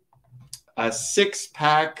 A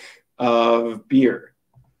six-pack of beer.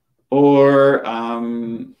 Or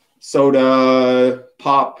soda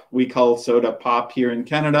pop. We call soda pop here in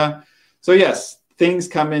Canada. So yes, things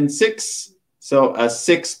come in 6. So a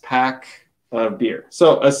 6-pack of beer.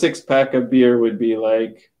 So a 6-pack of beer would be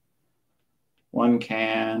like 1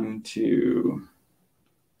 can, 2,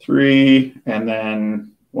 3, and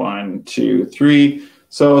then 1, 2, 3.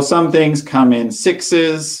 So some things come in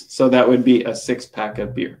 6s. So that would be a 6-pack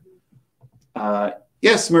of beer.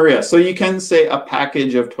 Yes, Maria. So you can say a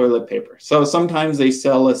package of toilet paper. So sometimes they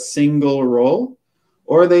sell a single roll,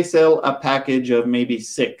 or they sell a package of maybe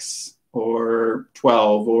 6 or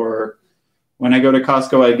 12. Or when I go to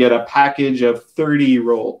Costco, I get a package of 30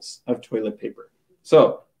 rolls of toilet paper.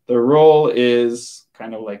 So the roll is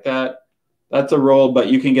kind of like that. That's a roll, but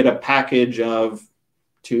you can get a package of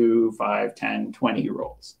 2, 5, 10, 20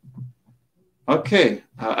 rolls. Okay,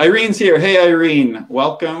 Irene's here. Hey, Irene,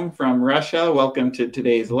 welcome from Russia. Welcome to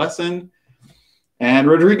today's lesson. And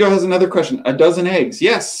Rodrigo has another question. A dozen eggs.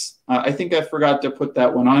 Yes, I think I forgot to put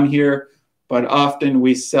that one on here, but often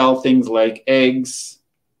we sell things like eggs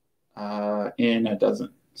in a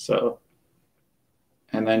dozen. So,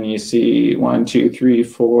 and then you see 1, 2, 3,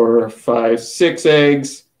 4, 5, 6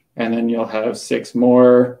 eggs, and then you'll have 6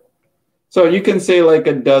 more. So you can say like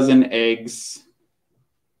a dozen eggs.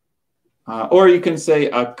 Or you can say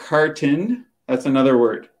a carton. That's another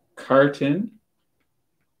word. Carton.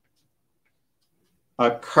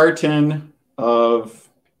 A carton of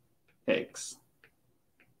eggs.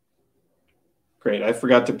 Great. I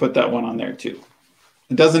forgot to put that one on there too.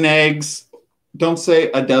 A dozen eggs. Don't say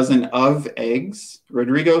a dozen of eggs,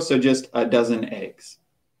 Rodrigo. So just a dozen eggs.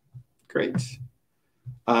 Great.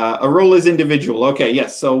 A roll is individual. Okay,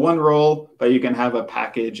 yes. So 1 roll, but you can have a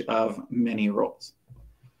package of many rolls.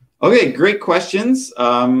 Okay, great questions.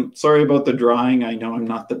 Sorry about the drawing. I know I'm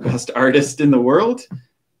not the best artist in the world,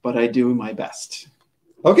 but I do my best.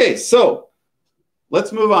 Okay, so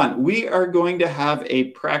let's move on. We are going to have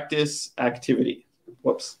a practice activity.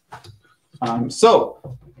 Whoops.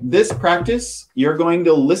 So this practice, you're going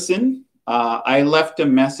to listen. I left a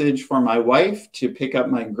message for my wife to pick up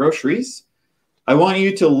my groceries. I want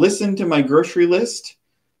you to listen to my grocery list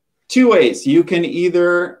 2 ways. You can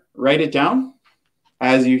either write it down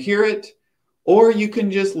as you hear it, or you can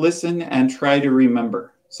just listen and try to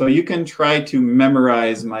remember. So you can try to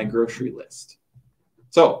memorize my grocery list.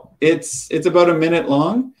 So it's about a minute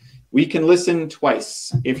long. We can listen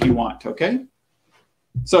twice if you want, okay?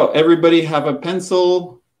 So everybody have a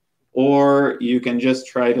pencil, or you can just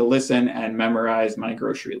try to listen and memorize my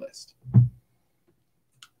grocery list.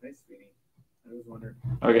 Hi, sweetie. I was wondering.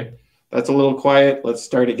 Okay, that's a little quiet. Let's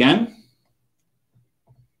start again.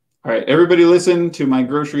 All right, everybody listen to my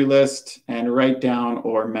grocery list and write down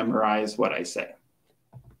or memorize what I say.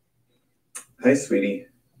 Hi, sweetie.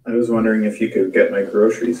 I was wondering if you could get my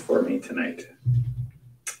groceries for me tonight.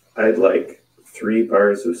 I'd like 3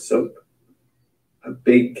 bars of soap, a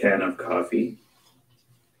big can of coffee,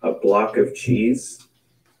 a block of cheese,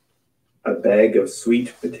 a bag of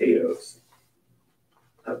sweet potatoes,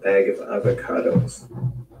 a bag of avocados,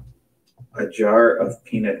 a jar of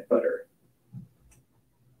peanut butter,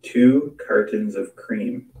 2 cartons of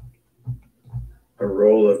cream, a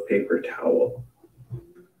roll of paper towel,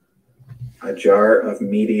 a jar of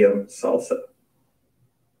medium salsa,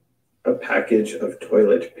 a package of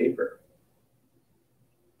toilet paper,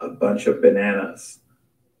 a bunch of bananas,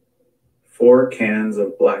 4 cans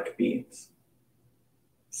of black beans,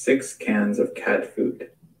 6 cans of cat food,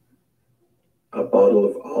 a bottle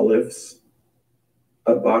of olives,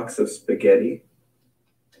 a box of spaghetti,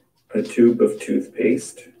 a tube of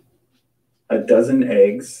toothpaste, a dozen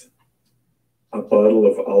eggs, a bottle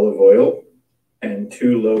of olive oil, and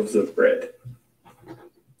 2 loaves of bread.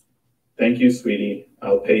 Thank you, sweetie.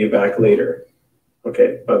 I'll pay you back later.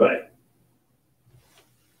 Okay, bye-bye.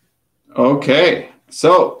 Okay,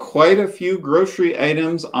 so quite a few grocery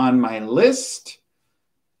items on my list.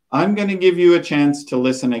 I'm going to give you a chance to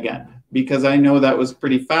listen again because I know that was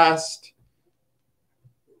pretty fast.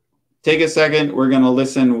 Take a second. We're going to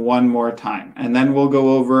listen one more time, and then we'll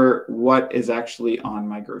go over what is actually on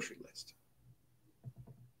my grocery list.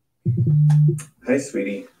 Hi,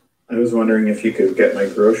 sweetie. I was wondering if you could get my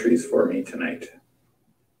groceries for me tonight.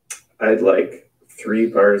 I'd like 3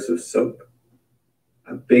 bars of soap,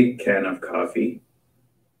 a big can of coffee,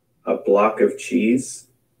 a block of cheese,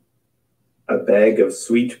 a bag of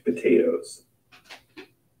sweet potatoes,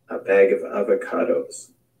 a bag of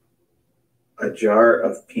avocados, a jar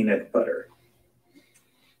of peanut butter,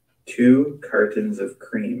 2 cartons of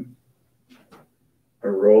cream, a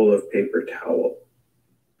roll of paper towel,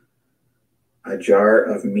 a jar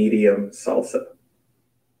of medium salsa,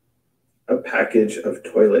 a package of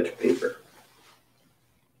toilet paper,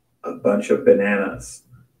 a bunch of bananas,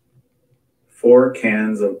 4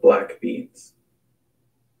 cans of black beans,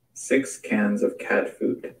 6 cans of cat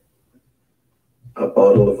food, a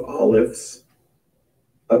bottle of olives,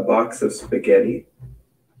 a box of spaghetti,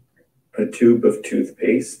 a tube of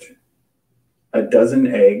toothpaste, a dozen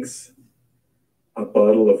eggs, a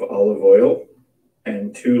bottle of olive oil,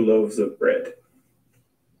 and 2 loaves of bread.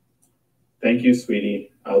 Thank you,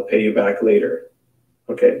 sweetie. I'll pay you back later.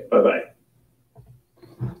 Okay, bye-bye.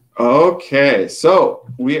 Okay, so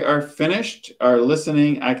we are finished our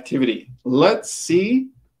listening activity. Let's see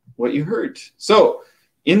what you heard. So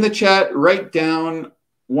in the chat, write down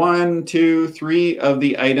 1, 2, 3 of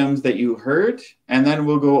the items that you heard, and then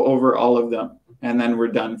we'll go over all of them, and then we're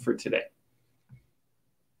done for today.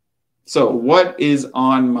 So what is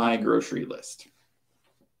on my grocery list?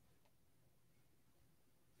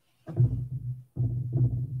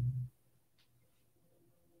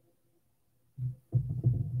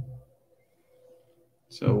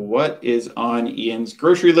 So what is on Ian's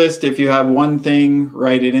grocery list? If you have one thing,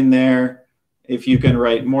 write it in there. If you can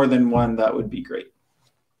write more than one, that would be great.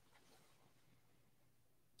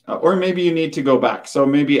 Or maybe you need to go back. So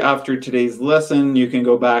maybe after today's lesson, you can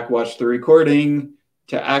go back, watch the recording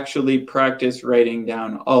to actually practice writing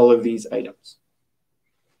down all of these items.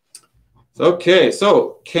 Okay,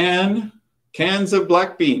 so cans of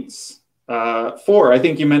black beans. 4, I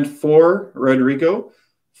think you meant 4, Rodrigo.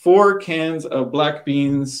 4 cans of black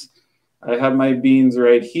beans. I have my beans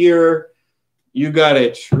right here. You got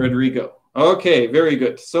it, Rodrigo. Okay, very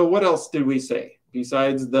good. So what else did we say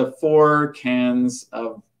besides the 4 cans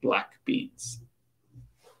of black beans?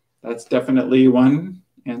 That's definitely one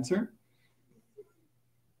answer.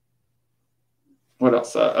 What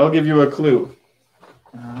else? I'll give you a clue.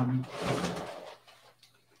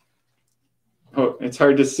 Oh, it's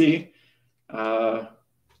hard to see.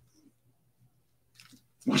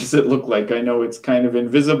 What does it look like? I know it's kind of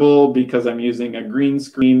invisible because I'm using a green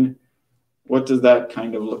screen. What does that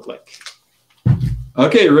kind of look like?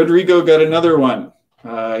 Okay, Rodrigo got another one.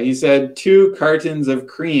 He said 2 cartons of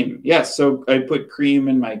cream. Yes, so I put cream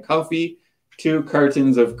in my coffee. 2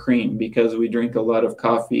 cartons of cream because we drink a lot of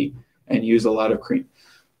coffee and use a lot of cream.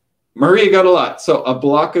 Maria got a lot. So a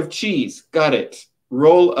block of cheese. Got it.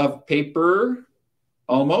 Roll of paper.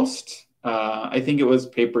 Almost. I think it was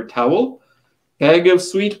paper towel. Bag of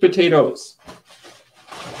sweet potatoes.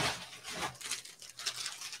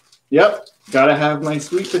 Yep, gotta have my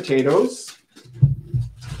sweet potatoes.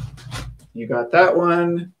 You got that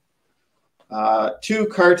one. 2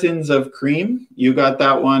 cartons of cream. You got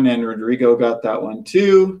that one, and Rodrigo got that one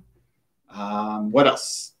too. What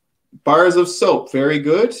else? Bars of soap, very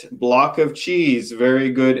good. Block of cheese, very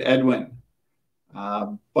good, Edwin.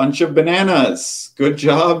 Bunch of bananas. Good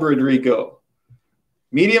job, Rodrigo.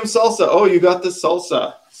 Medium salsa. Oh, you got the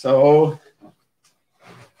salsa. So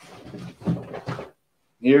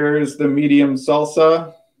here's the medium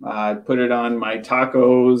salsa. I put it on my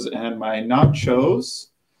tacos and my nachos.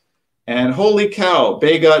 And holy cow,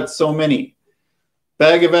 they got so many.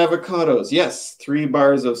 Bag of avocados. Yes, 3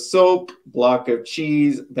 bars of soap, block of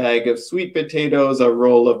cheese, bag of sweet potatoes, a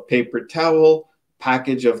roll of paper towel,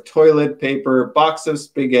 package of toilet paper, box of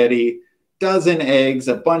spaghetti, dozen eggs,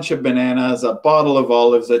 a bunch of bananas, a bottle of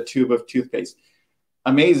olives, a tube of toothpaste.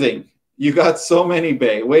 Amazing. You got so many,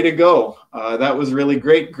 Bay. Way to go. That was really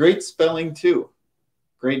great. Great spelling, too.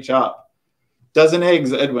 Great job. Dozen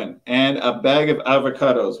eggs, Edwin, and a bag of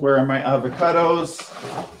avocados. Where are my avocados?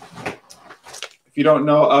 If you don't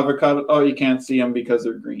know avocado, oh, you can't see them because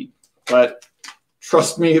they're green. But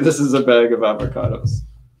trust me, this is a bag of avocados.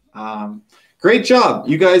 Great job.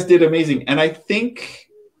 You guys did amazing. And I think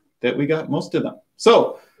that we got most of them.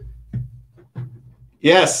 So,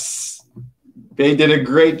 yes, they did a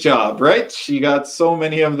great job, right? She got so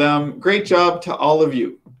many of them. Great job to all of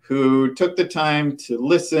you who took the time to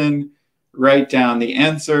listen, write down the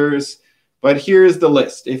answers. But here's the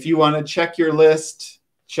list. If you want to check your list,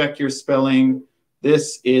 check your spelling,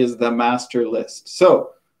 this is the master list.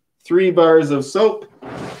 So 3 bars of soap.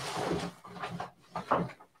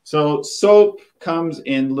 So soap comes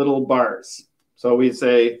in little bars. So we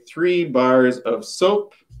say 3 bars of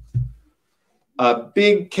soap, a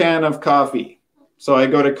big can of coffee. So I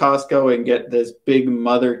go to Costco and get this big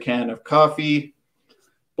mother can of coffee.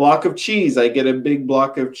 Block of cheese, I get a big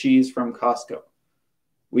block of cheese from Costco.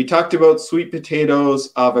 We talked about sweet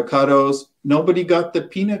potatoes, avocados. Nobody got the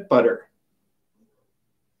peanut butter.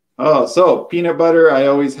 Oh, so peanut butter, I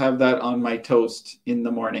always have that on my toast in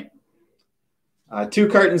the morning. 2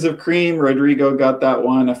 cartons of cream, Rodrigo got that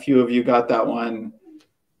one. A few of you got that one.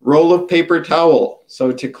 Roll of paper towel,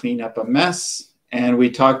 so to clean up a mess. And we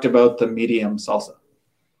talked about the medium salsa.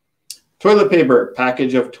 Toilet paper,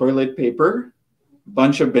 package of toilet paper.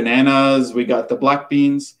 bunch of bananas. We got the black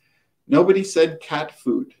beans. Nobody said cat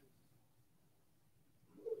food.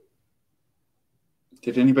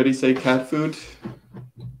 Did anybody say cat food?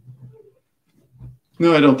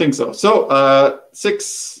 No, I don't think so. So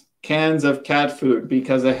 6 cans of cat food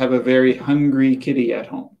because I have a very hungry kitty at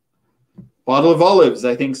home. Bottle of olives.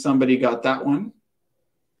 I think somebody got that one.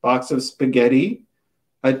 Box of spaghetti.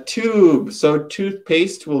 A tube. So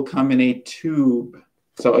toothpaste will come in a tube.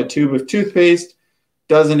 So a tube of toothpaste,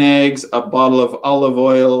 dozen eggs, a bottle of olive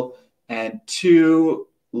oil, and 2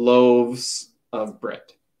 loaves of bread.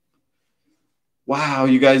 Wow,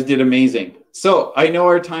 you guys did amazing. So I know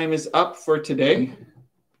our time is up for today.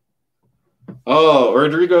 Oh,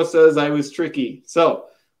 Rodrigo says I was tricky. So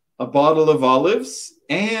a bottle of olives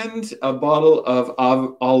and a bottle of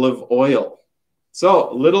olive oil.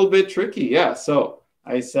 So a little bit tricky. Yeah. So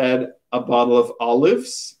I said a bottle of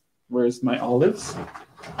olives. Where's my olives?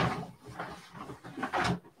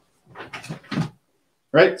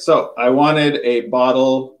 Right. So I wanted a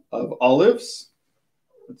bottle of olives.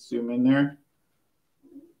 Let's zoom in there.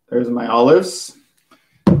 There's my olives.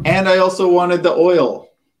 And I also wanted the oil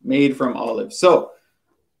made from olives. So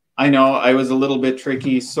I know I was a little bit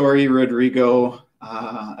tricky. Sorry, Rodrigo.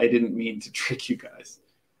 I didn't mean to trick you guys.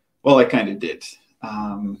 Well, I kind of did.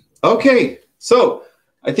 Okay, so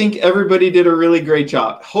I think everybody did a really great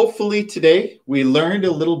job. Hopefully today we learned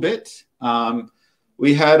a little bit.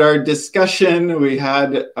 We had our discussion. We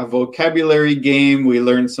had a vocabulary game. We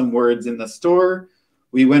learned some words in the store.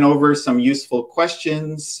 We went over some useful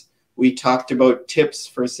questions. We talked about tips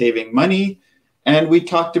for saving money. And we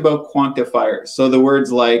talked about quantifiers. So the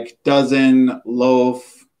words like dozen,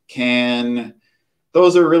 loaf, can,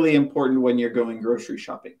 those are really important when you're going grocery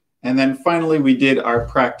shopping. And then finally, we did our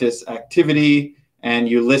practice activity, and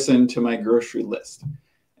you listened to my grocery list.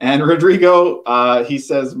 And Rodrigo, he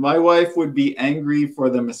says, my wife would be angry for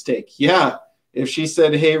the mistake. Yeah, if she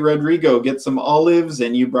said, hey, Rodrigo, get some olives,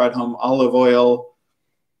 and you brought home olive oil,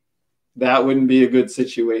 that wouldn't be a good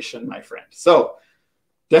situation, my friend. So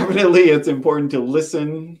definitely, it's important to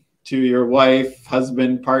listen to your wife,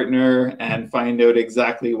 husband, partner, and find out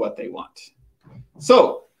exactly what they want.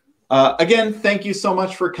 So again, thank you so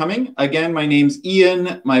much for coming. Again, my name's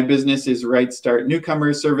Ian. My business is Right Start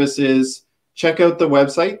Newcomer Services. Check out the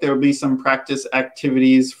website. There will be some practice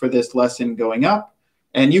activities for this lesson going up.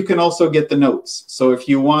 And you can also get the notes. So if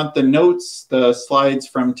you want the notes, the slides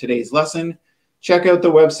from today's lesson, check out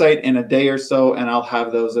the website in a day or so, and I'll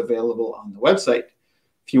have those available on the website.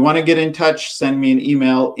 If you want to get in touch, send me an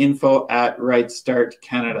email,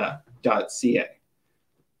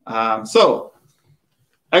 info@rightstartcanada.ca. So,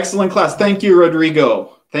 excellent class. Thank you,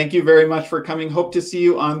 Rodrigo. Thank you very much for coming. Hope to see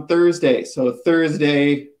you on Thursday. So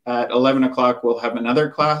Thursday at 11 o'clock, we'll have another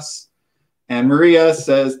class. And Maria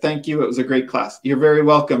says, thank you. It was a great class. You're very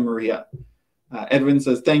welcome, Maria. Edwin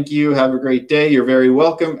says, thank you. Have a great day. You're very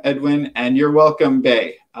welcome, Edwin. And you're welcome,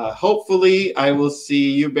 Bay. Hopefully, I will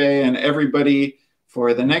see you, Bay, and everybody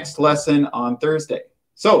for the next lesson on Thursday.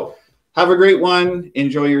 So have a great one.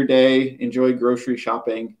 Enjoy your day. Enjoy grocery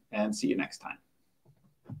shopping, and see you next time.